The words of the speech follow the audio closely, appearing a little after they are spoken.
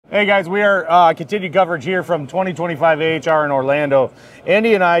Hey guys, we are continued coverage here from 2025 AHR in Orlando.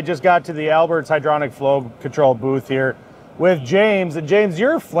 Andy and I just got to the Aalberts Hydronic Flow Control booth here with James. And James,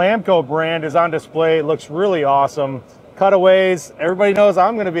 your Flamco brand is on display. It looks really awesome. Cutaways, everybody knows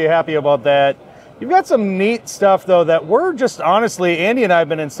I'm going to be happy about that. You've got some neat stuff though that we're just honestly, Andy and I have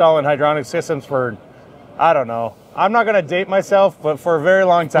been installing hydronic systems for, I don't know. I'm not going to date myself, but for a very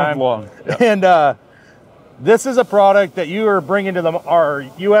long time. Long. Yeah. And this is a product that you are bringing to our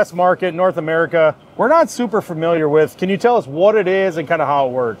U.S. market, North America. We're not super familiar with. Can you tell us what it is and kind of how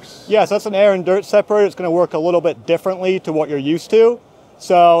it works? Yes, that's an air and dirt separator. It's going to work a little bit differently to what you're used to.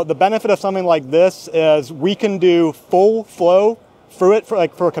 So the benefit of something like this is we can do full flow through it for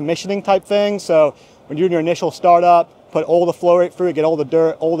a commissioning type thing. So when you're in your initial startup, put all the flow rate through it, get all the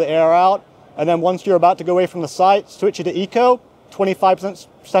dirt, all the air out. And then once you're about to go away from the site, switch it to eco, 25%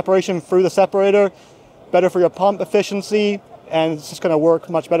 separation through the separator. Better for your pump efficiency, and it's just going to work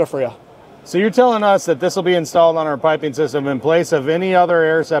much better for you. So you're telling us that this will be installed on our piping system in place of any other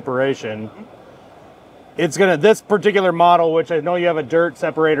air separation. It's going to, this particular model, which I know you have a dirt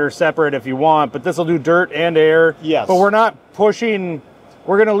separator separate if you want, but this will do dirt and air. Yes. But we're not pushing,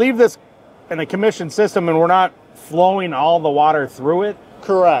 we're going to leave this in a commissioned system and we're not flowing all the water through it?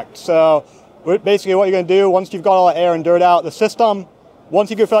 Correct. So basically what you're going to do, once you've got all the air and dirt out, the system, once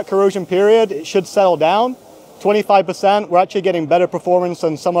you go through that corrosion period, it should settle down. 25%, we're actually getting better performance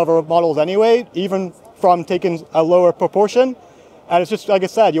than some of our models anyway, even from taking a lower proportion. And it's just, like I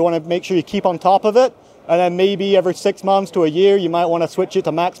said, you want to make sure you keep on top of it. And then maybe every 6 months to a year, you might want to switch it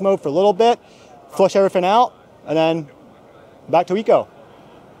to max mode for a little bit, flush everything out, and then back to eco.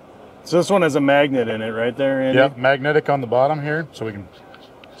 So this one has a magnet in it right there, Andy? Yeah, magnetic on the bottom here, so we can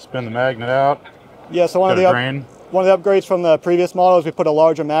spin the magnet out. Yeah, so one of the upgrades from the previous models, we put a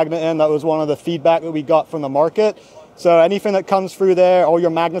larger magnet in. That was one of the feedback that we got from the market. So anything that comes through there, all your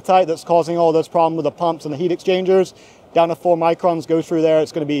magnetite that's causing all this problem with the pumps and the heat exchangers, down to 4 microns, goes through there.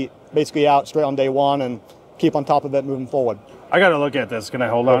 It's going to be basically out straight on day one and keep on top of it moving forward. I got to look at this. Can I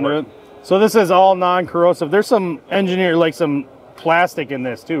hold on to it? So this is all non-corrosive. There's some some plastic in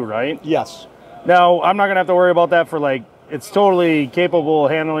this too, right? Yes. Now, I'm not going to have to worry about that for it's totally capable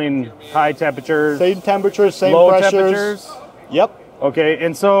of handling high temperatures. Same temperatures, same low pressures. temperatures. Yep. Okay,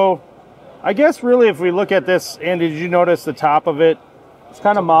 and so I guess really if we look at this, Andy, did you notice the top of it? It's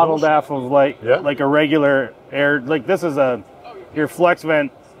kind of modeled off of like a regular air. Like this is your flex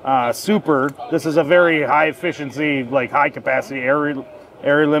vent super. This is a very high efficiency, high capacity air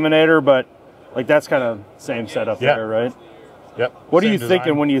eliminator, but that's kind of same setup there, right? Yep. What are you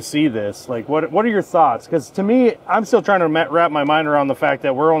thinking when you see this? What are your thoughts? Because to me, I'm still trying to wrap my mind around the fact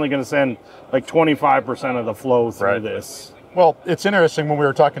that we're only going to send 25% of the flow through this. Well, it's interesting when we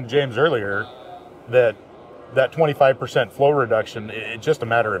were talking to James earlier that 25% flow reduction, it's just a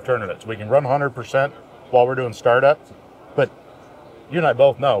matter of turning it. So we can run 100% while we're doing startup, but you and I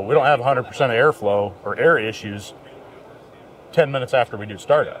both know we don't have 100% airflow or air issues 10 minutes after we do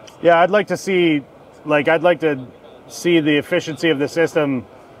startup. Yeah, I'd like to see the efficiency of the system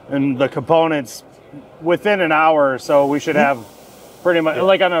and the components within an hour. So we should have pretty much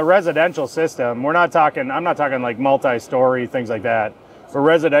on a residential system. I'm not talking multi-story, things like that. For a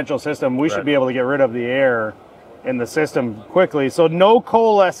residential system, we should be able to get rid of the air in the system quickly. So no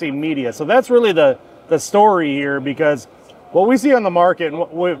coalescing media. So that's really the story here, because what we see on the market and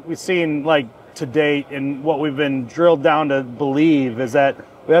what we've seen to date and what we've been drilled down to believe is that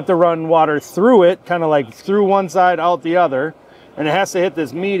we have to run water through it, kind of through one side, out the other, and it has to hit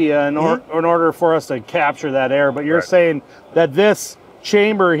this media in order for us to capture that air. But you're saying that this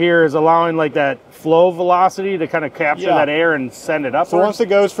chamber here is allowing that flow velocity to kind of capture that air and send it up. So once it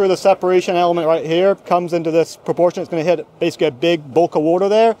goes through the separation element right here, comes into this proportion, it's going to hit basically a big bulk of water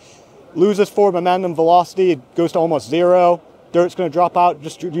there, loses forward momentum velocity, it goes to almost zero. Dirt's going to drop out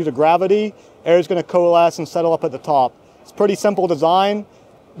just due to gravity. Air is going to coalesce and settle up at the top. It's pretty simple design.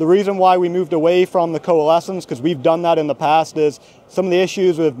 The reason why we moved away from the coalescence, because we've done that in the past, is some of the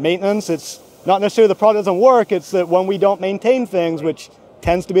issues with maintenance. It's not necessarily the product doesn't work, it's that when we don't maintain things, which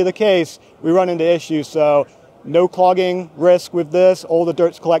tends to be the case, we run into issues. So no clogging risk with this. All the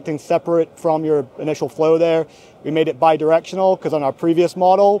dirt's collecting separate from your initial flow there. We made it bi-directional because on our previous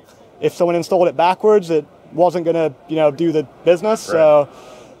model, if someone installed it backwards, it wasn't going to do the business. So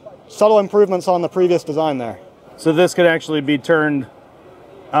subtle improvements on the previous design there. So this could actually be turned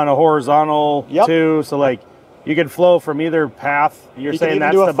on a horizontal too, so you can flow from either path. You're saying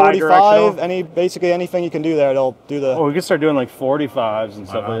that's the bi-directional? Basically anything you can do there, it'll do the... Oh, we can start doing 45s and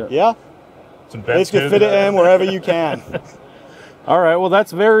stuff like that. Yeah. Basically fit it in wherever you can. All right, well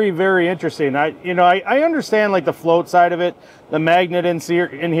that's very, very interesting. I understand the float side of it. the magnet in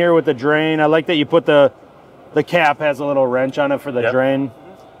here with the drain. I like that you put the cap has a little wrench on it for the drain.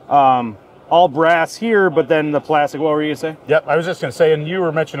 All brass here, but then the plastic. What were you gonna say? Yep, I was just gonna say, and you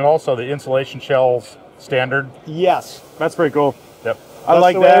were mentioning also the insulation shells standard. Yes. That's pretty cool. Yep. I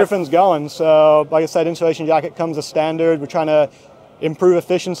like the way that. everything's going. So, like I said, insulation jacket comes as standard. We're trying to improve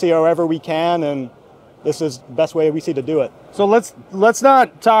efficiency however we can, and this is the best way we see to do it. So let's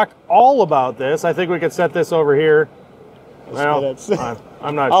not talk all about this. I think we could set this over here. Well,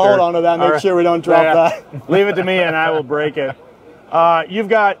 I'm not I'll sure. hold on to that, make sure we don't drop that. Leave it to me and I will break it. You've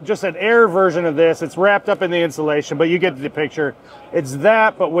got just an air version of this. It's wrapped up in the insulation, but you get the picture. It's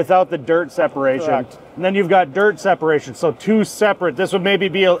that, but without the dirt separation. Correct. And then you've got dirt separation, so two separate. This would maybe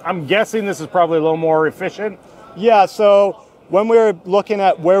be, I'm guessing this is probably a little more efficient. Yeah, so when we're looking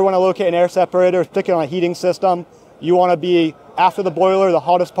at where we want to locate an air separator, particularly on a heating system, you want to be after the boiler, the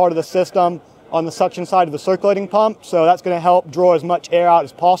hottest part of the system, on the suction side of the circulating pump. So that's going to help draw as much air out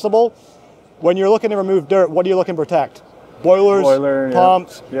as possible. When you're looking to remove dirt, what are you looking to protect? Boilers,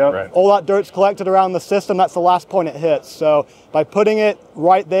 pumps, all that dirt's collected around the system. That's the last point it hits. So by putting it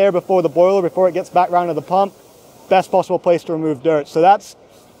right there before the boiler, before it gets back around to the pump, best possible place to remove dirt. So that's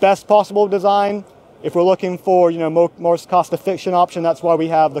best possible design. If we're looking for, you know, most cost-efficient option, that's why we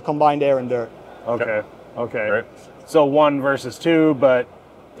have the combined air and dirt. Okay. Okay. Right. So 1 versus 2, but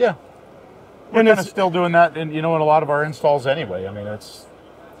yeah, we're kind of still doing that, in a lot of our installs anyway. I mean, it's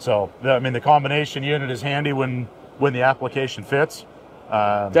so. I mean, the combination unit is handy when the application fits.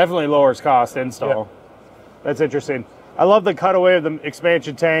 Definitely lowers cost install. Yeah. That's interesting. I love the cutaway of the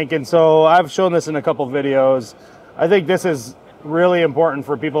expansion tank, and so I've shown this in a couple videos. I think this is really important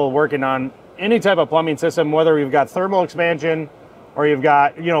for people working on any type of plumbing system, whether you've got thermal expansion or you've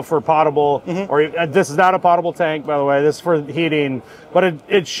got, for potable, or this is not a potable tank, by the way, this is for heating, but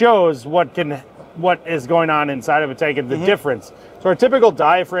it shows what is going on inside of a tank and the difference. So our typical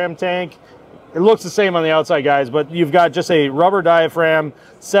diaphragm tank, it looks the same on the outside, guys, but you've got just a rubber diaphragm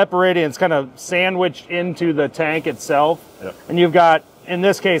separating, it's kind of sandwiched into the tank itself. Yep. And you've got, in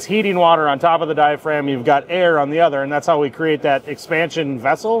this case, heating water on top of the diaphragm, you've got air on the other, and that's how we create that expansion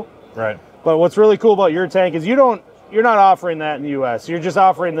vessel. Right. But what's really cool about your tank is you're not offering that in the US. You're just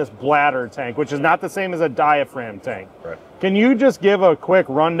offering this bladder tank, which is not the same as a diaphragm tank. Right. Can you just give a quick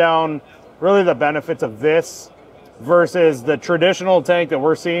rundown, really the benefits of this versus the traditional tank that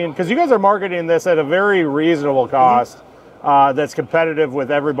we're seeing? Because you guys are marketing this at a very reasonable cost that's competitive with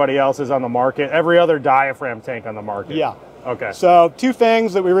everybody else's on the market, every other diaphragm tank on the market. Yeah. Okay. So 2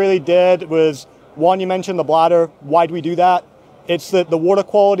 things that we really did was, one, you mentioned the bladder. Why do we do that? It's that the water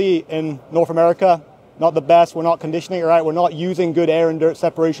quality in North America, not the best. We're not conditioning it right. We're not using good air and dirt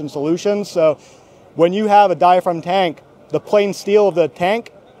separation solutions. So when you have a diaphragm tank, the plain steel of the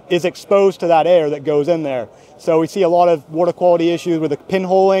tank is exposed to that air that goes in there. So we see a lot of water quality issues with the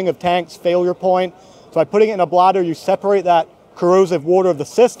pinholing of tanks, failure point. So by putting it in a bladder, you separate that corrosive water of the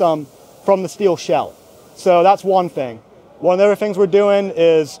system from the steel shell. So that's one thing. One of the other things we're doing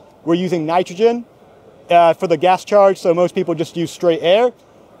is we're using nitrogen for the gas charge. So most people just use straight air.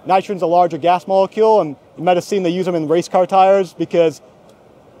 Nitrogen's a larger gas molecule, and you might have seen they use them in race car tires because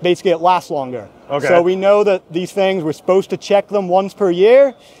basically it lasts longer. Okay. So we know that these things, we're supposed to check them once per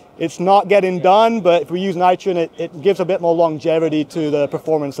year. It's not getting done, but if we use nitrogen, it gives a bit more longevity to the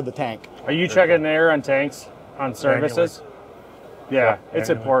performance of the tank. Are you checking air on tanks, on services? Yeah, it's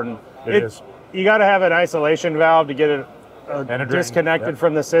important. It is. You got to have an isolation valve to get it disconnected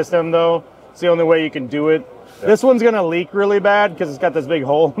from the system, though. It's the only way you can do it. Yep. This one's going to leak really bad because it's got this big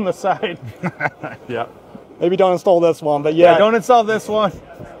hole in the side. Yeah. Maybe don't install this one, but yeah. Don't install this one.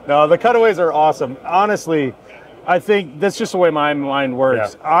 No, the cutaways are awesome. Honestly, I think that's just the way my mind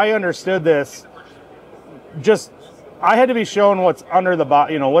works. Yeah. I understood this. I had to be shown what's under the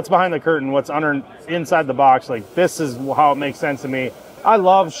box, what's behind the curtain, what's inside the box. Like, this is how it makes sense to me. I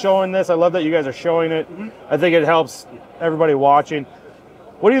love showing this. I love that you guys are showing it. I think it helps everybody watching.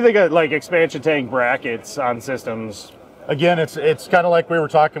 What do you think of like expansion tank brackets on systems? Again, it's kind of like we were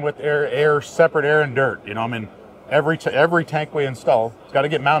talking with separate air and dirt. I mean, every tank we install, it's got to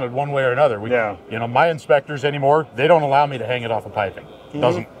get mounted one way or another. My inspectors anymore, they don't allow me to hang it off of piping.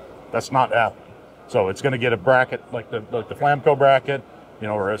 That's not happening. So it's going to get a bracket like the Flamco bracket,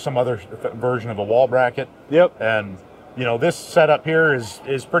 or some other version of a wall bracket. Yep. And this setup here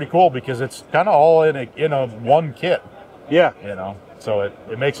is pretty cool because it's kind of all in a one kit. Yeah. So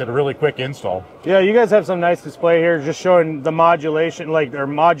it makes it a really quick install. Yeah, you guys have some nice display here, just showing the modulation, like their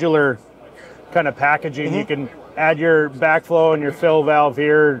modular kind of packaging. You can add your backflow and your fill valve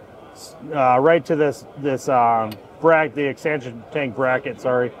here, right to this the expansion tank bracket.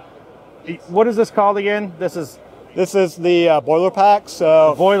 Sorry, what is this called again? This is This is the boiler pack.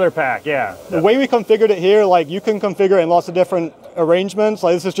 So Boiler pack, yeah. the way we configured it here, like you can configure it in lots of different arrangements.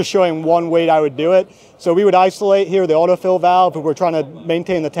 Like this is just showing one way I would do it. So we would isolate here the autofill valve if we're trying to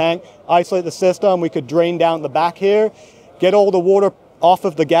maintain the tank, isolate the system. We could drain down the back here, get all the water off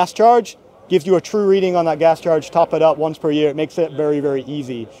of the gas charge, gives you a true reading on that gas charge, top it up once per year. It makes it very, very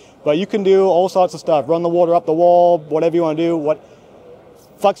easy. But you can do all sorts of stuff. Run the water up the wall, whatever you want to do, what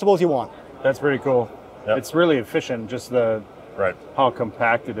flexible as you want. That's pretty cool. Yep. It's really efficient, just the Right. how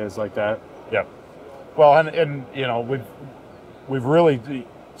compact it is like that. Yeah. Well, and you know, we've really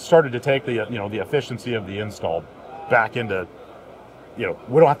started to take the the efficiency of the install back into, we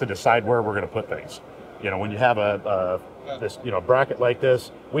don't have to decide where we're going to put things. When you have this bracket like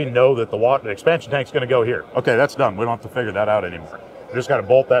this, we know that the expansion tank's going to go here. Okay, that's done. We don't have to figure that out anymore. We just got to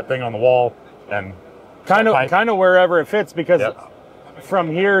bolt that thing on the wall and kind of wherever it fits, because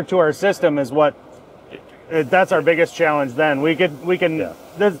from here to our system is what. That's our biggest challenge. Then we can.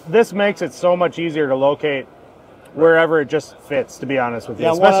 This makes it so much easier to locate wherever it just fits. To be honest with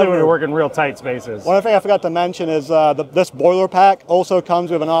you, especially when you're working real tight spaces. One other thing I forgot to mention is this boiler pack also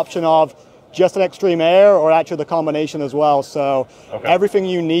comes with an option of just an extreme air or actually the combination as well. So everything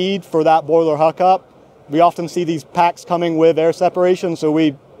you need for that boiler hookup, we often see these packs coming with air separation. So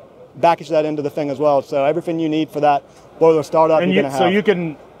we package that into the thing as well. So everything you need for that boiler startup, you're going to have. So you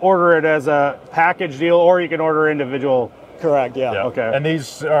can order it as a package deal, or you can order individual. Correct, yeah. Okay. And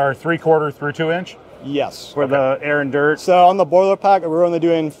these are 3/4 through 2 inch? Yes. For the air and dirt? So on the boiler pack, we're only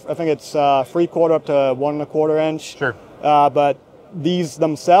doing, I think it's 3/4 up to 1 1/4 inch. Sure. But these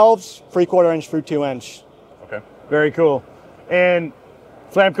themselves, 3/4 inch through 2 inch. Okay. Very cool. And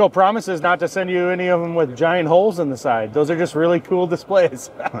Flamco promises not to send you any of them with giant holes in the side. Those are just really cool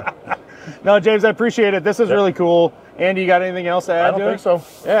displays. No, James, I appreciate it. This is really cool. Andy, you got anything else to add to it? I don't think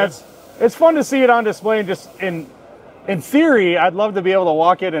so. Yeah, it's fun to see it on display. And just in theory, I'd love to be able to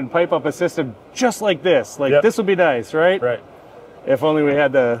walk in and pipe up a system just like this. This would be nice, right? Right. If only we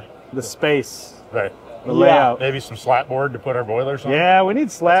had the space. Right. The layout. Maybe some slat board to put our boilers on. Yeah, we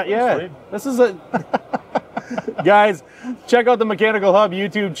need slat. Yeah. Sweet. This is a... Guys, check out the Mechanical Hub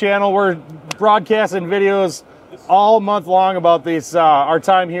YouTube channel. We're broadcasting videos all month long about these our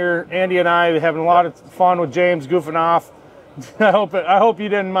time here. Andy and I having a lot of fun with James, goofing off. I hope you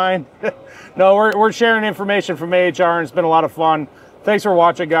didn't mind. No, we're sharing information from AHR, and it's been a lot of fun. Thanks for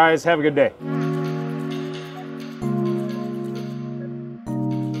watching, guys. Have a good day.